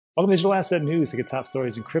Welcome to Digital Asset News, to get top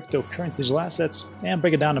stories in cryptocurrency, digital assets, and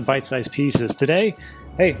break it down in bite-sized pieces. Today,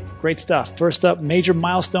 hey, great stuff. First up, major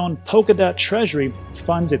milestone, Polkadot Treasury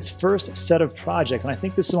funds its first set of projects, and I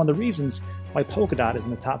think this is one of the reasons why Polkadot is in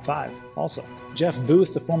the top 5 also. Jeff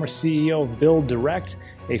Booth, the former CEO of Build Direct,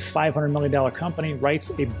 a $500 million company,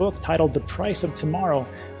 writes a book titled The Price of Tomorrow,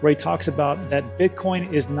 where he talks about that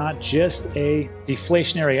Bitcoin is not just a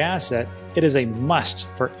deflationary asset, it is a must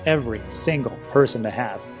for every single person to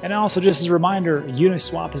have. And also, just as a reminder,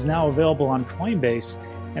 Uniswap is now available on Coinbase,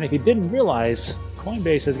 and if you didn't realize,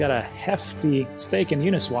 Coinbase has got a hefty stake in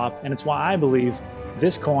Uniswap, and it's why I believe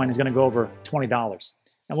this coin is going to go over $20.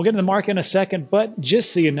 And we'll get into the market in a second, but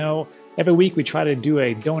just so you know, every week we try to do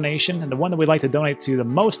a donation, and the one that we like to donate to the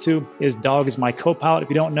most to is Dog is My Co-Pilot. If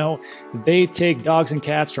you don't know, they take dogs and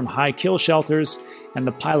cats from high kill shelters, and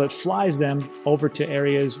the pilot flies them over to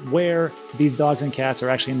areas where these dogs and cats are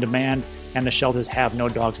actually in demand, and the shelters have no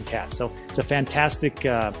dogs and cats. So it's a fantastic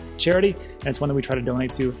charity, and it's one that we try to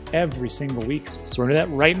donate to every single week. So we're gonna do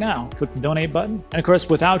that right now. Click the donate button. And of course,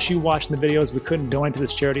 without you watching the videos, we couldn't donate to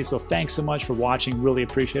this charity, so thanks so much for watching, really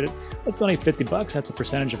appreciate it. Let's donate 50 bucks, that's a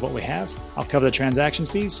percentage of what we have. I'll cover the transaction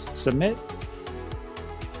fees, submit,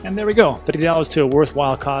 and there we go, $50 to a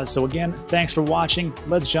worthwhile cause. So again, thanks for watching.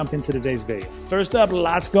 Let's jump into today's video. First up,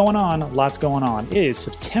 lots going on. It is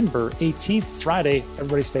September 18th, Friday,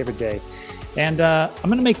 everybody's favorite day. And I'm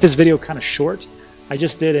gonna make this video kind of short. I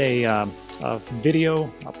just did a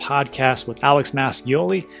podcast with Alex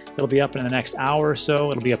Mascioli. It'll be up in the next hour or so.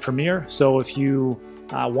 It'll be a premiere. So if you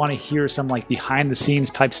want to hear some like behind the scenes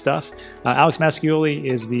type stuff, Alex Mascioli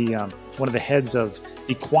is the one of the heads of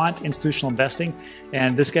the Quant Institutional Investing,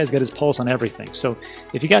 and this guy's got his pulse on everything. So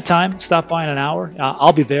if you got time, stop by in an hour.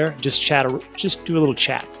 I'll be there. Just do a little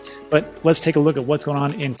chat. But let's take a look at what's going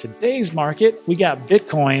on in today's market. We got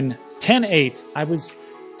Bitcoin 10.8. I was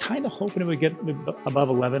kind of hoping it would get above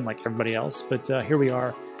 11 like everybody else, but here we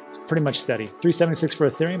are. It's pretty much steady. 376 for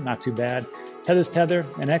Ethereum, not too bad. Tether's Tether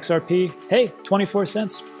and XRP, hey, 24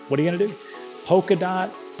 cents. What are you gonna do?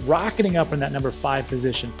 Polkadot rocketing up in that number 5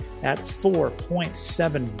 position at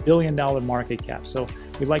 $4.7 billion market cap. So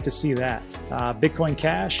we'd like to see that. Bitcoin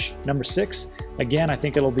Cash, number 6. Again, I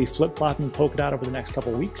think it'll be flip-flopping Polkadot over the next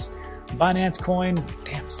couple of weeks. Binance Coin,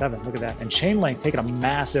 damn, 7, look at that. And Chainlink taking a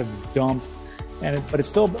massive dump. But it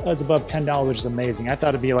still is above $10, which is amazing. I thought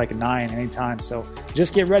it'd be like a 9 anytime. So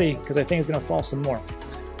just get ready, because I think it's gonna fall some more.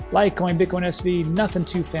 Litecoin, Bitcoin SV, nothing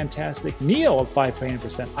too fantastic. NEO up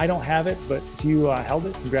 5.8%. I don't have it, but if you held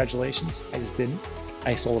it, congratulations. I just didn't.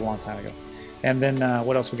 I sold it a long time ago. And then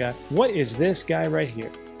what else we got? What is this guy right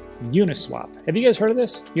here? Uniswap. Have you guys heard of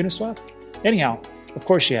this? Uniswap? Anyhow, of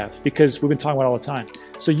course you have, because we've been talking about it all the time.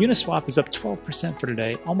 So Uniswap is up 12% for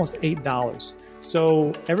today, almost $8.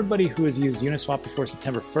 So everybody who has used Uniswap before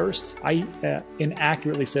September 1st, I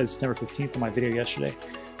inaccurately said September 15th in my video yesterday.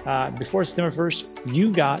 Before September 1st,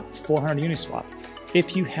 you got 400 Uniswap.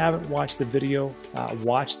 If you haven't watched the video,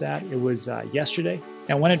 watch that. It was yesterday.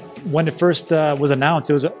 And when it first was announced,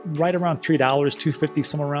 it was right around $3, $2.50,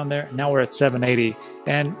 somewhere around there. Now we're at $7.80.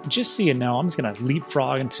 And just so you know, I'm just gonna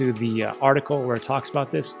leapfrog into the article where it talks about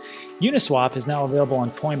this. Uniswap is now available on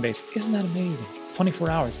Coinbase. Isn't that amazing? 24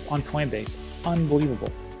 hours on Coinbase, unbelievable.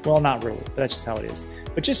 Well, not really, but that's just how it is.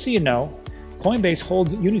 But just so you know, Coinbase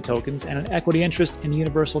holds Uni tokens and an equity interest in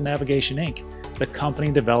Universal Navigation Inc., the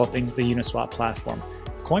company developing the Uniswap platform.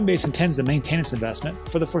 Coinbase intends to maintain its investment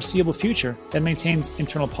for the foreseeable future and maintains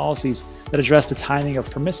internal policies that address the timing of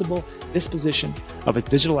permissible disposition of its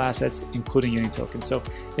digital assets, including Uni tokens. So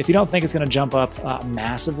if you don't think it's going to jump up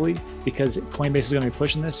massively because Coinbase is going to be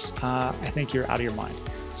pushing this, I think you're out of your mind.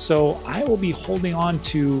 So I will be holding on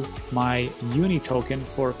to my Uni token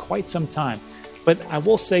for quite some time. But I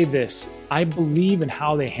will say this, I believe in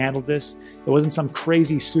how they handled this. It wasn't some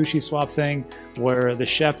crazy sushi swap thing where the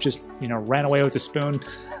chef just, ran away with the spoon.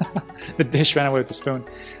 The dish ran away with the spoon.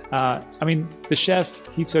 I mean, the chef,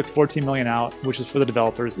 he took 14 million out, which is for the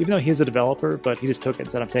developers, even though he's a developer, but he just took it and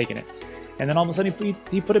said, I'm taking it. And then all of a sudden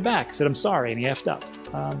he put it back, said, I'm sorry, and he effed up.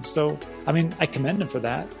 So, I mean, I commend him for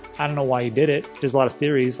that. I don't know why he did it. There's a lot of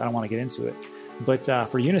theories. I don't want to get into it. But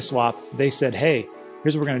for Uniswap, they said, hey,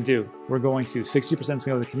 here's what we're going to do. We're going to 60% is going to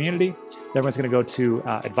go to the community. Everyone's going to go to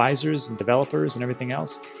advisors and developers and everything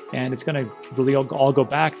else. And it's going to really all go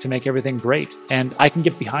back to make everything great. And I can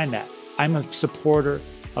get behind that. I'm a supporter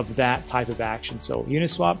of that type of action. So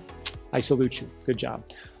Uniswap, I salute you. Good job.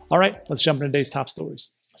 All right, let's jump into today's top stories.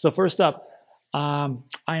 So first up, I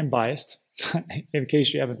am biased, in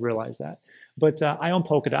case you haven't realized that. But I own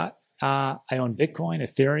Polkadot. I own Bitcoin,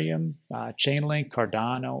 Ethereum, Chainlink,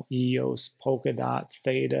 Cardano, EOS, Polkadot,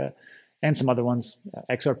 Theta, and some other ones,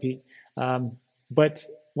 XRP. But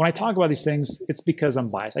when I talk about these things, it's because I'm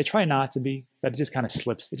biased. I try not to be, but it just kind of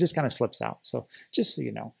slips. It just kind of slips out. So just so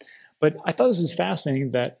you know. But I thought this was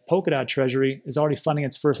fascinating that Polkadot Treasury is already funding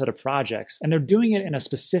its first set of projects, and they're doing it in a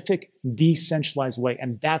specific decentralized way,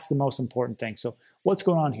 and that's the most important thing. So what's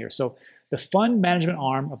going on here? So the fund management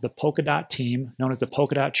arm of the Polkadot team, known as the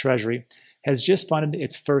Polkadot Treasury, has just funded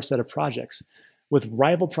its first set of projects. With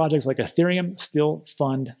rival projects like Ethereum still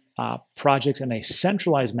fund projects in a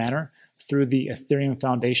centralized manner through the Ethereum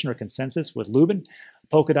Foundation or consensus with Lubin,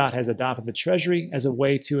 Polkadot has adopted the Treasury as a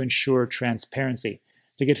way to ensure transparency.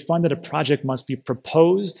 To get funded, a project must be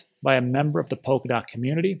proposed by a member of the Polkadot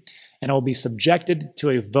community, and it will be subjected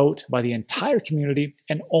to a vote by the entire community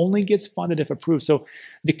and only gets funded if approved. So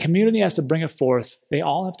the community has to bring it forth, they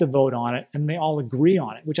all have to vote on it, and they all agree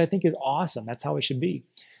on it, which I think is awesome. That's how it should be.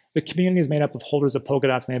 The community is made up of holders of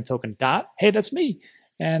Polkadot's native token DOT. Hey, that's me.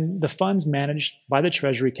 And the funds managed by the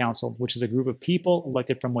Treasury Council, which is a group of people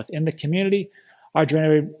elected from within the community, are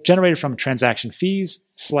generated from transaction fees,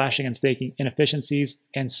 slashing and staking inefficiencies,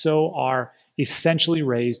 and so are essentially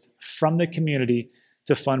raised from the community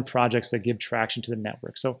to fund projects that give traction to the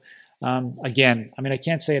network. So again, I mean, I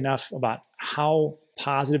can't say enough about how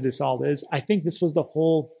positive this all is. I think this was the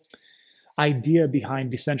whole idea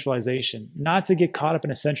behind decentralization, not to get caught up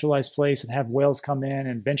in a centralized place and have whales come in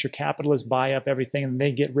and venture capitalists buy up everything and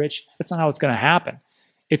they get rich. That's not how it's going to happen.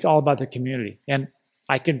 It's all about the community. And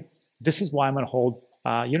this is why I'm going to hold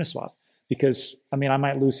Uniswap, because I mean, I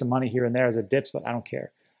might lose some money here and there as it dips, but I don't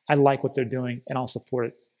care. I like what they're doing and I'll support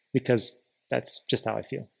it because that's just how I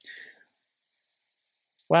feel.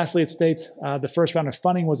 Lastly, it states the first round of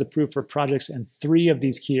funding was approved for projects in 3 of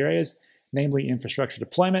these key areas, namely infrastructure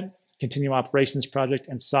deployment, continuum operations project,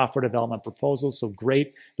 and software development proposals. So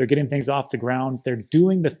great. They're getting things off the ground. They're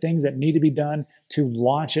doing the things that need to be done to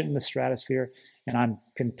launch it in the stratosphere. And I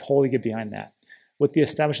can totally get behind that. With the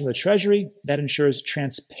establishment of the Treasury, that ensures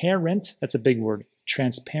transparent, that's a big word,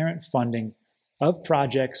 transparent funding of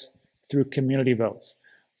projects through community votes.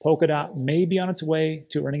 Polkadot may be on its way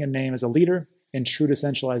to earning a name as a leader in true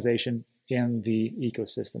decentralization in the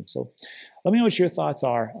ecosystem. So let me know what your thoughts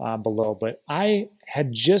are below. But I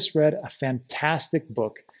had just read a fantastic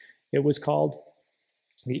book. It was called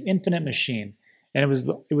The Infinite Machine. And it was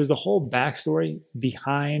the whole backstory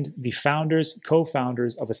behind the founders,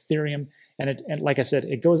 co-founders of Ethereum. And like I said,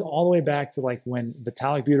 it goes all the way back to like when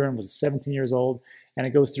Vitalik Buterin was 17 years old. And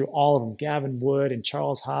it goes through all of them, Gavin Wood and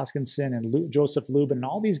Charles Hoskinson and Joseph Lubin and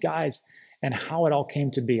all these guys and how it all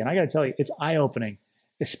came to be. And I got to tell you, it's eye-opening,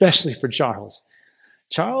 especially for Charles.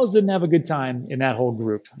 Charles didn't have a good time in that whole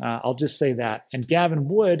group. I'll just say that. And Gavin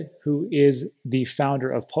Wood, who is the founder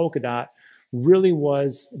of Polkadot, really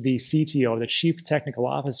was the CTO, the chief technical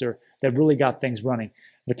officer that really got things running.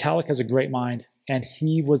 Vitalik has a great mind, and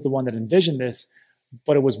he was the one that envisioned this,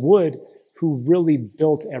 but it was Wood who really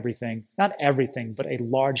built everything, not everything, but a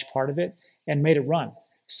large part of it, and made it run.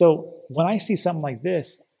 So when I see something like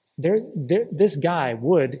this, this guy,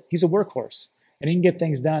 Wood, he's a workhorse, and he can get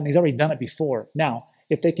things done. He's already done it before. Now,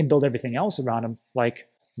 if they can build everything else around him, like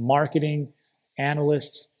marketing,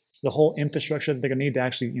 analysts, the whole infrastructure that they're gonna need to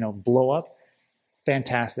actually, blow up,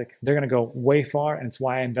 fantastic. They're gonna go way far, and it's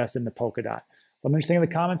why I invested in the Polkadot. Let me know what you think in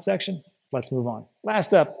the comments section. Let's move on.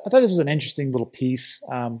 Last up, I thought this was an interesting little piece.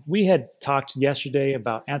 We had talked yesterday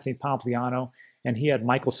about Anthony Pompliano, and he had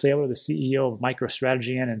Michael Saylor, the CEO of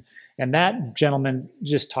MicroStrategy, in, and that gentleman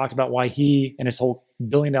just talked about why he and his whole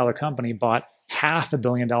billion-dollar company bought $500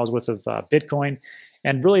 million worth of Bitcoin,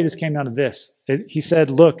 and really just came down to this. He said,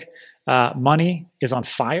 look, money is on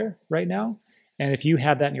fire right now, and if you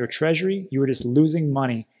have that in your treasury, you are just losing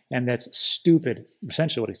money, and that's stupid,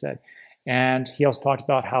 essentially what he said. And he also talked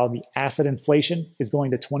about how the asset inflation is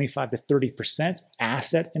going to 25 to 30%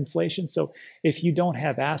 asset inflation. So if you don't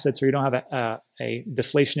have assets or you don't have a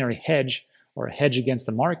deflationary hedge or a hedge against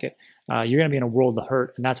the market, you're going to be in a world of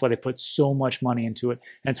hurt. And that's why they put so much money into it.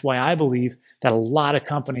 And that's why I believe that a lot of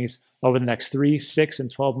companies over the next 3, 6,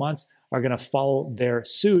 and 12 months are going to follow their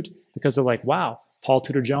suit because they're like, wow, Paul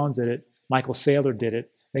Tudor Jones did it. Michael Saylor did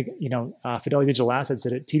it. Fidelity Digital Assets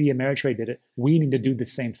did it. TD Ameritrade did it. We need to do the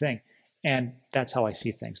same thing. And that's how I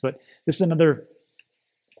see things. But this is another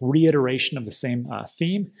reiteration of the same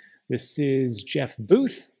theme. This is Jeff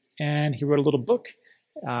Booth, and he wrote a little book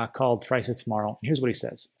called Price of Tomorrow. And here's what he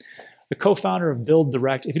says. The co-founder of Build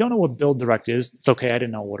Direct. If you don't know what Build Direct is, it's okay. I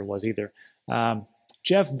didn't know what it was either.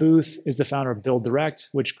 Jeff Booth is the founder of Build Direct,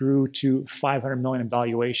 which grew to $500 million in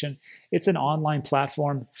valuation. It's an online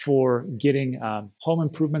platform for getting home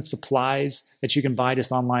improvement supplies that you can buy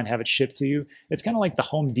just online, have it shipped to you. It's kind of like the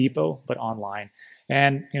Home Depot, but online.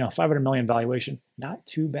 And, 500 million valuation, not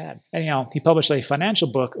too bad. Anyhow, he published a financial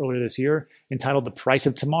book earlier this year entitled The Price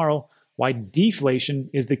of Tomorrow: Why Deflation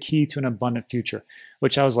is the Key to an Abundant Future,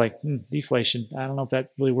 which I was like, deflation, I don't know if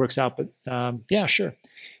that really works out, but yeah, sure.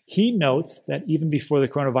 He notes that even before the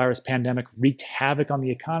coronavirus pandemic wreaked havoc on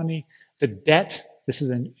the economy, the debt, this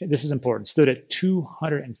is important, stood at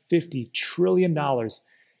 $250 trillion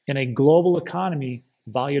in a global economy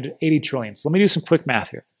valued at $80 trillion. So let me do some quick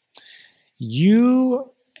math here.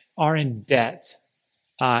 You are in debt,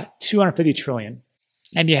 250 trillion,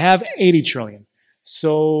 and you have 80 trillion.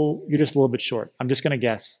 So you're just a little bit short. I'm just going to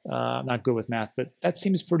guess. I'm not good with math, but that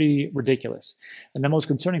seems pretty ridiculous. And the most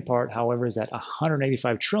concerning part, however, is that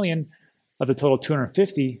 185 trillion of the total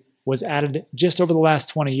 250 was added just over the last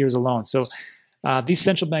 20 years alone. So these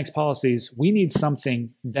central banks policies, we need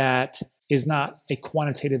something that is not a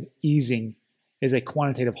quantitative easing, is a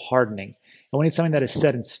quantitative hardening. And we need something that is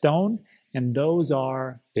set in stone, and those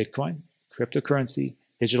are Bitcoin, cryptocurrency,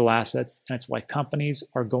 digital assets, and it's why companies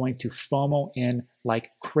are going to FOMO in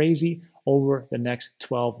like crazy over the next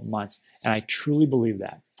 12 months. And I truly believe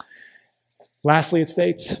that. Lastly, it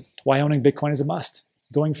states why owning Bitcoin is a must.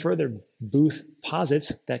 Going further, Booth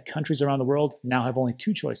posits that countries around the world now have only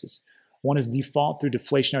two choices. One is default through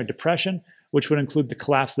deflationary depression, which would include the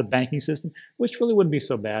collapse of the banking system, which really wouldn't be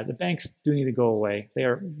so bad. The banks do need to go away. They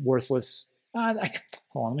are worthless. Hold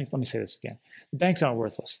on, let me say this again. The banks aren't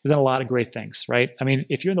worthless. They've done a lot of great things, right? I mean,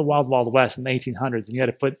 if you're in the wild, wild west in the 1800s and you had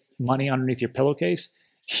to put money underneath your pillowcase,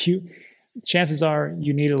 chances are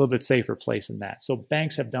you need a little bit safer place than that. So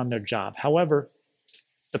banks have done their job. However,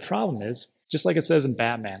 the problem is, just like it says in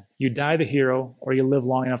Batman, you die the hero or you live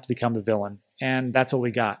long enough to become the villain. And that's what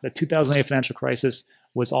we got. The 2008 financial crisis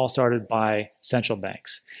was all started by central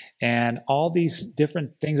banks. And all these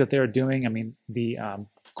different things that they're doing, I mean, the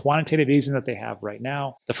quantitative easing that they have right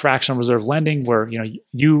now, the fractional reserve lending where you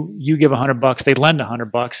give $100, they lend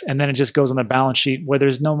 $100, and then it just goes on the balance sheet where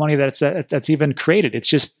there's no money that's even created. It's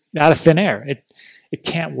just out of thin air. It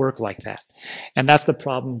can't work like that. And that's the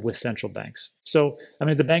problem with central banks. So, I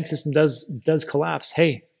mean, if the bank system does collapse,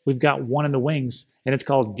 hey, we've got one in the wings, and it's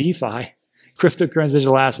called DeFi, cryptocurrency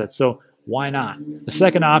digital assets. So why not? The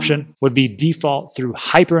second option would be default through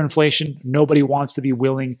hyperinflation. Nobody wants to be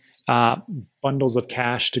willing bundles of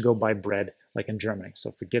cash to go buy bread like in Germany.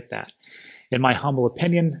 So forget that. In my humble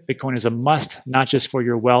opinion, Bitcoin is a must, not just for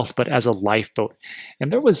your wealth, but as a lifeboat.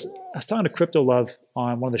 And I was talking to Crypto Love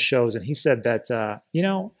on one of the shows, and he said that, I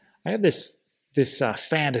have this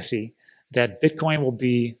fantasy that Bitcoin will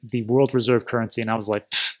be the world reserve currency. And I was like,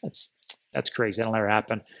 that's crazy. That'll never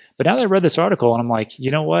happen. But now that I read this article, and I'm like,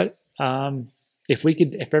 you know what?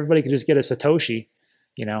 If everybody could just get a Satoshi,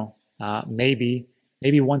 maybe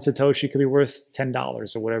one Satoshi could be worth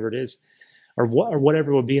 $10 or whatever it is, or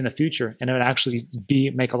whatever it will be in the future, and it would actually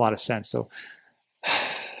make a lot of sense. So,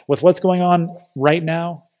 with what's going on right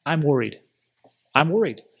now, I'm worried.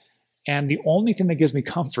 And the only thing that gives me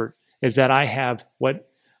comfort is that I have what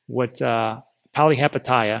Shamath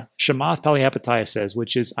Palihapitiya says,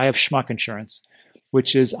 which is I have schmuck insurance,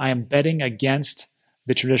 which is I am betting against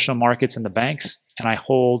the traditional markets and the banks, and I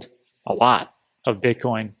hold a lot of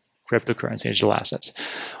Bitcoin, cryptocurrency, digital assets.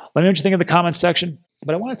 Let me know what you think in the comments section.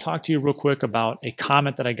 But I want to talk to you real quick about a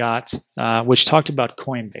comment that I got, which talked about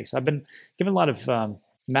Coinbase. I've been given a lot of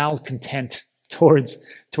malcontent towards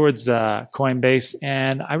Coinbase,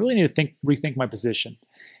 and I really need to rethink my position.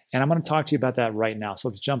 And I'm going to talk to you about that right now. So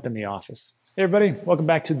let's jump in the office. Hey everybody, welcome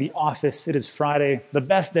back to the office. It is Friday. The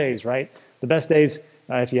best days, right? The best days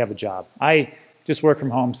if you have a job. I just work from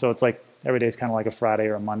home, so it's like every day is kind of like a Friday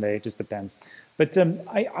or a Monday. It just depends. But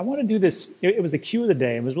I want to do this. It was the cue of the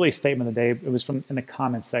day. It was really a statement of the day. It was in the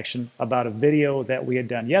comments section about a video that we had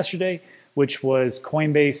done yesterday, which was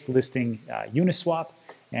Coinbase listing Uniswap.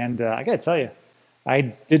 And I got to tell you,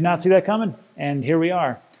 I did not see that coming. And here we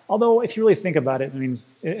are. Although if you really think about it, I mean,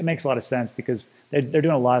 it makes a lot of sense because they're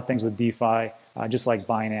doing a lot of things with DeFi, just like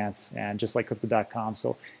Binance and just like Crypto.com.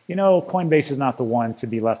 So, Coinbase is not the one to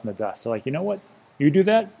be left in the dust. So like, you know what? You do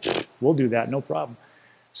that, we'll do that, no problem.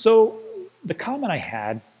 So the comment I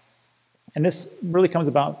had, and this really comes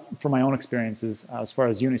about from my own experiences as far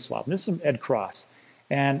as Uniswap. This is Ed Cross.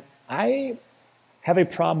 And I have a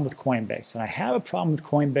problem with Coinbase. And I have a problem with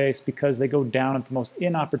Coinbase because they go down at the most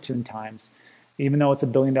inopportune times. Even though it's a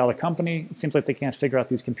billion-dollar company, it seems like they can't figure out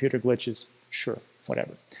these computer glitches. Sure,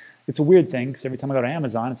 whatever. It's a weird thing because every time I go to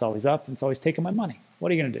Amazon, it's always up and it's always taking my money.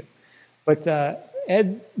 What are you going to do? But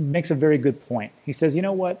Ed makes a very good point. He says, you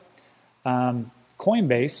know what?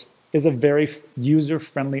 Coinbase is a very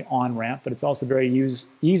user-friendly on-ramp, but it's also very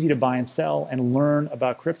easy to buy and sell and learn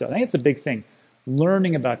about crypto. I think it's a big thing.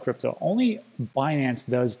 learning about crypto. Only Binance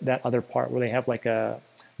does that other part where they have like a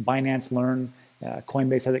Binance Learn,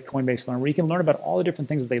 Coinbase has it, Coinbase Learn, where you can learn about all the different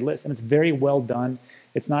things that they list. And it's very well done.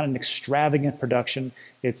 It's not an extravagant production.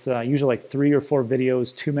 It's usually like 3 or 4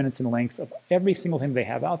 videos, 2 minutes in length of every single thing they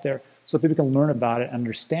have out there, so people can learn about it,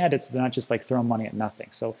 understand it, so they're not just like throwing money at nothing.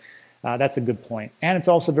 So that's a good point. And it's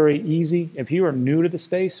also very easy. If you are new to the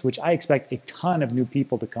space, which I expect a ton of new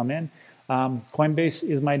people to come in, Coinbase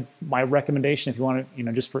is my recommendation if you want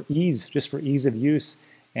to, just for ease of use.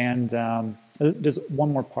 And there's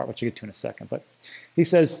one more part, which I'll get to in a second. But he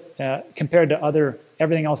says, compared to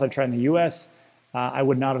everything else I've tried in the US, I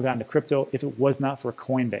would not have gotten to crypto if it was not for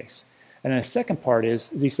Coinbase. And then the second part is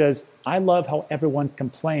he says, I love how everyone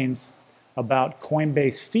complains about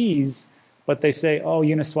Coinbase fees, but they say, oh,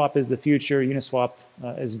 Uniswap is the future. Uniswap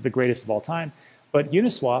is the greatest of all time. But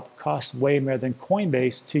Uniswap costs way more than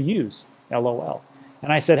Coinbase to use, LOL.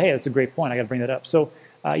 And I said, hey, that's a great point. I got to bring that up. So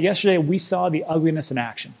yesterday we saw the ugliness in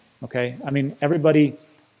action. Okay, I mean, everybody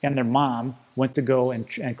and their mom went to go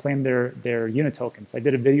and claim their unit tokens. I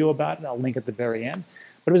did a video about it. I'll link at the very end.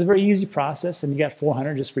 But it was a very easy process, and you got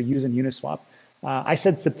 400 just for using Uniswap. I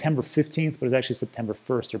said September 15th, but it was actually September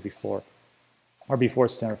 1st or before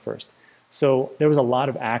September 1st. So there was a lot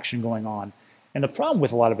of action going on. And the problem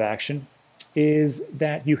with a lot of action is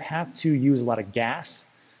that you have to use a lot of gas,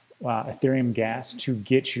 Ethereum gas, to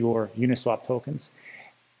get your Uniswap tokens.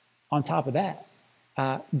 On top of that,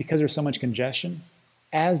 because there's so much congestion,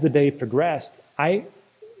 as the day progressed, I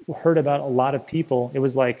heard about a lot of people. It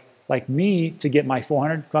was like me to get my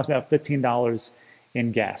 400 cost me about $15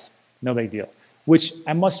 in gas. No big deal. Which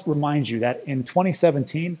I must remind you that in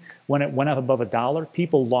 2017, when it went up above $1,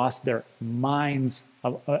 people lost their minds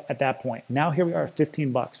at that point. Now here we are at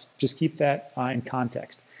 15 bucks. Just keep that in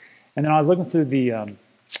context. And then I was looking through the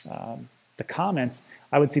comments.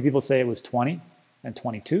 I would see people say it was 20 and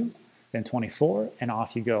 22, then 24, and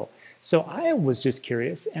off you go. So I was just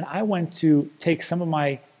curious, and I went to take some of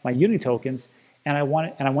my Uni tokens, and I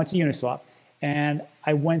went to Uniswap, and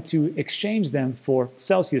I went to exchange them for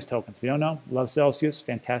Celsius tokens. If you don't know, love Celsius,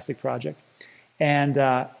 fantastic project. And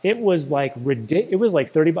it was like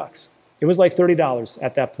 30 bucks. It was like $30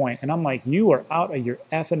 at that point. And I'm like, you are out of your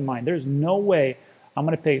effing mind. There's no way I'm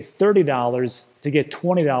going to pay $30 to get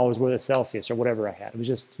 $20 worth of Celsius or whatever I had. It was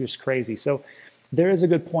just crazy. So there is a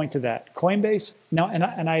good point to that. Coinbase, now, and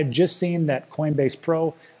I had just seen that Coinbase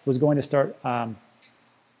Pro was going to start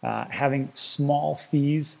having small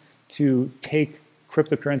fees to take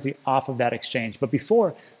cryptocurrency off of that exchange. But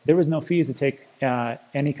before, there was no fees to take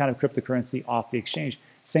any kind of cryptocurrency off the exchange.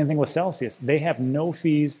 Same thing with Celsius. They have no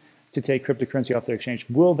fees to take cryptocurrency off their exchange.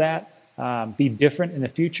 Will that be different in the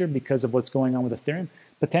future because of what's going on with Ethereum?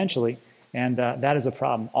 Potentially, and that is a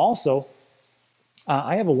problem. Also,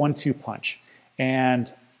 I have a 1-2 punch,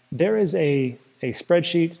 and there is a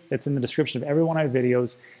spreadsheet that's in the description of every one of my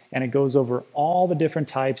videos, and it goes over all the different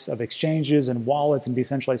types of exchanges and wallets and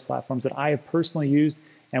decentralized platforms that I have personally used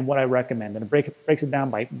and what I recommend. And it breaks it down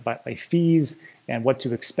by fees and what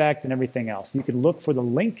to expect and everything else. You can look for the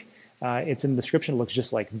link. It's in the description. It looks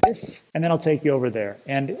just like this. And then I'll take you over there.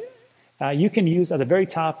 And you can use, at the very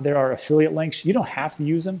top, there are affiliate links. You don't have to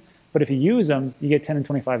use them, but if you use them, you get $10 and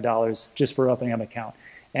 $25 just for opening up an account.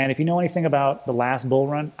 And if you know anything about the last bull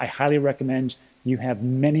run, I highly recommend you have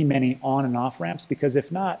many on and off ramps, because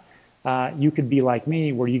if not, you could be like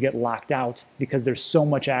me where you get locked out because there's so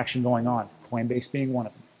much action going on, Coinbase being one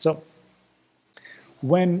of them. So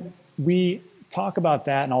when we talk about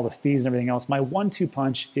that and all the fees and everything else, my 1-2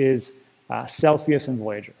 punch is Celsius and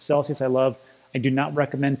Voyager. Celsius I love. I do not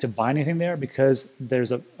recommend to buy anything there because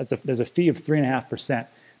there's a fee of 3.5%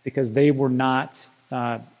 because they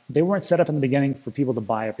weren't set up in the beginning for people to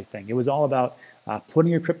buy everything. It was all about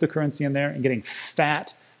putting your cryptocurrency in there and getting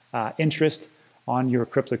fat interest on your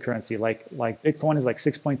cryptocurrency. Like Bitcoin is like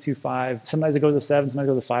 6.25. Sometimes it goes to 7, sometimes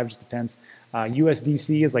it goes to 5, just depends.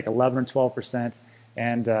 USDC is like 11 or 12%,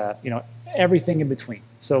 and everything in between.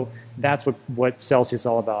 So that's what Celsius is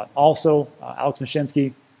all about. Also, Alex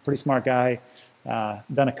Mashinsky, pretty smart guy,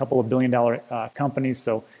 done a couple of billion-dollar companies.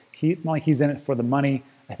 So not like he's in it for the money.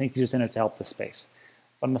 I think he's just in it to help the space.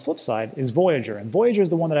 But on the flip side is Voyager. And Voyager is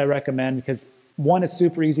the one that I recommend because, one, it's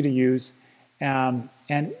super easy to use. And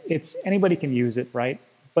anybody can use it, right?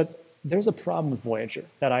 But there's a problem with Voyager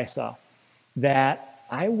that I saw, that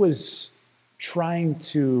I was trying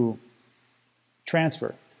to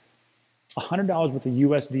transfer $100 worth of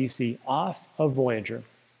USDC off of Voyager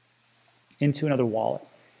into another wallet,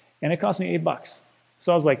 and it cost me $8.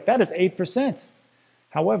 So I was like, that is 8%.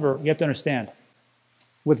 However, you have to understand,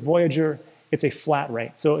 with Voyager, it's a flat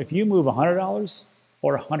rate. So if you move $100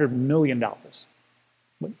 or $100 million.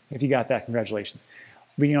 If you got that, congratulations.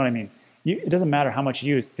 But you know what I mean? It doesn't matter how much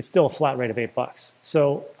you use, it's still a flat rate of $8.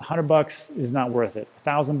 So $100 is not worth it.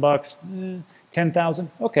 $1,000,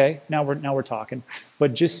 10,000, okay, now we're talking.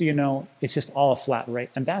 But just so you know, it's just all a flat rate,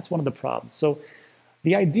 and that's one of the problems. So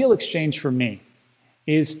the ideal exchange for me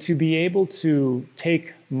is to be able to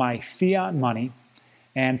take my fiat money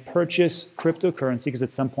and purchase cryptocurrency, because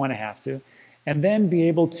at some point I have to, and then be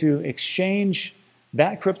able to exchange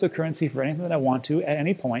that cryptocurrency for anything that I want to at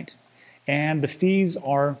any point, and the fees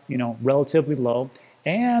are, you know, relatively low,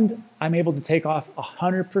 and I'm able to take off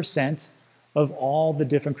 100% of all the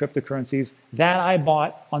different cryptocurrencies that I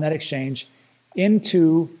bought on that exchange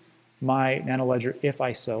into my Nano Ledger if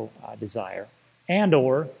I so desire. And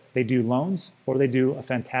or they do loans, or they do a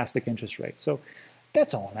fantastic interest rate. So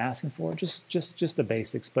that's all I'm asking for, just the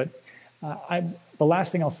basics. But the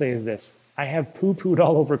last thing I'll say is this. I have poo-pooed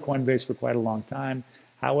all over Coinbase for quite a long time.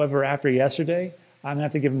 However, after yesterday, I'm gonna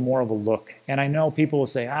have to give them more of a look. And I know people will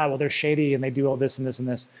say, well, they're shady and they do all this and this and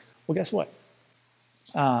this. Well, guess what?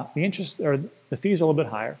 The interest or the fees are a little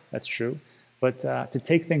bit higher. That's true. But to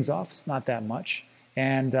take things off, it's not that much.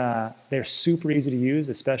 And they're super easy to use,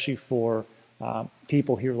 especially for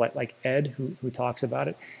people here like Ed, who talks about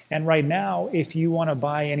it. And right now, if you want to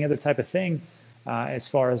buy any other type of thing, as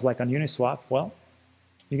far as like on Uniswap, well,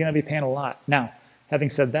 you're going to be paying a lot. Now, having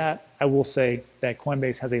said that, I will say that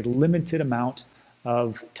Coinbase has a limited amount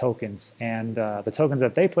of tokens. And the tokens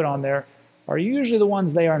that they put on there are usually the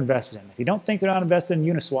ones they are invested in. If you don't think they're not invested in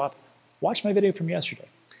Uniswap, watch my video from yesterday.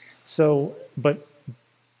 So, but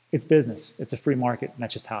it's business. It's a free market, and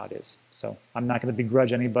that's just how it is. So I'm not going to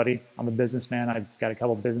begrudge anybody. I'm a businessman. I've got a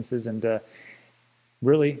couple of businesses, and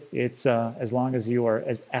really, it's as long as you are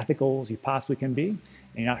as ethical as you possibly can be, and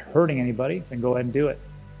you're not hurting anybody, then go ahead and do it.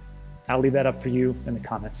 I'll leave that up for you in the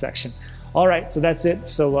comment section. All right, so that's it.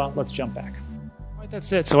 So let's jump back.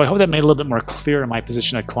 That's it. So I hope that made a little bit more clear in my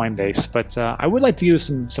position at Coinbase. But I would like to give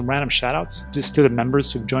some random shout outs just to the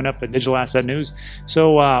members who've joined up at Digital Asset News.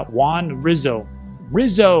 So Juan Rizzo,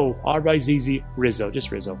 R-I-Z-Z, Rizzo,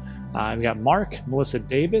 just Rizzo. We got Mark, Melissa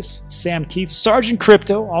Davis, Sam Keith, Sergeant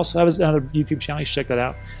Crypto, also has another YouTube channel. You should check that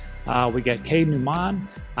out. We got Cade Newman,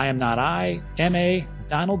 I Am Not I, M.A.,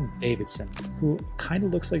 Donald Davidson, who kind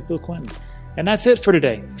of looks like Bill Clinton. And that's it for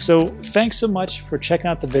today. So thanks so much for checking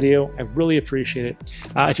out the video. I really appreciate it.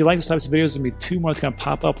 If you like this types of videos, there's gonna be 2 more that's gonna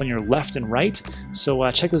pop up on your left and right.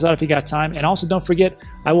 So check those out if you got time. And also don't forget,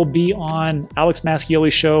 I will be on Alex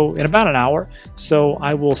Mascioli's show in about an hour. So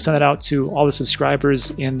I will send it out to all the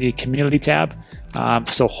subscribers in the community tab.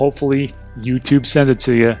 So hopefully YouTube sends it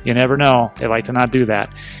to you. You never know. They like to not do that.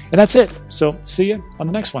 And that's it. So see you on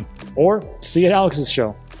the next one. Or see you at Alex's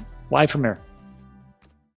show, live from here.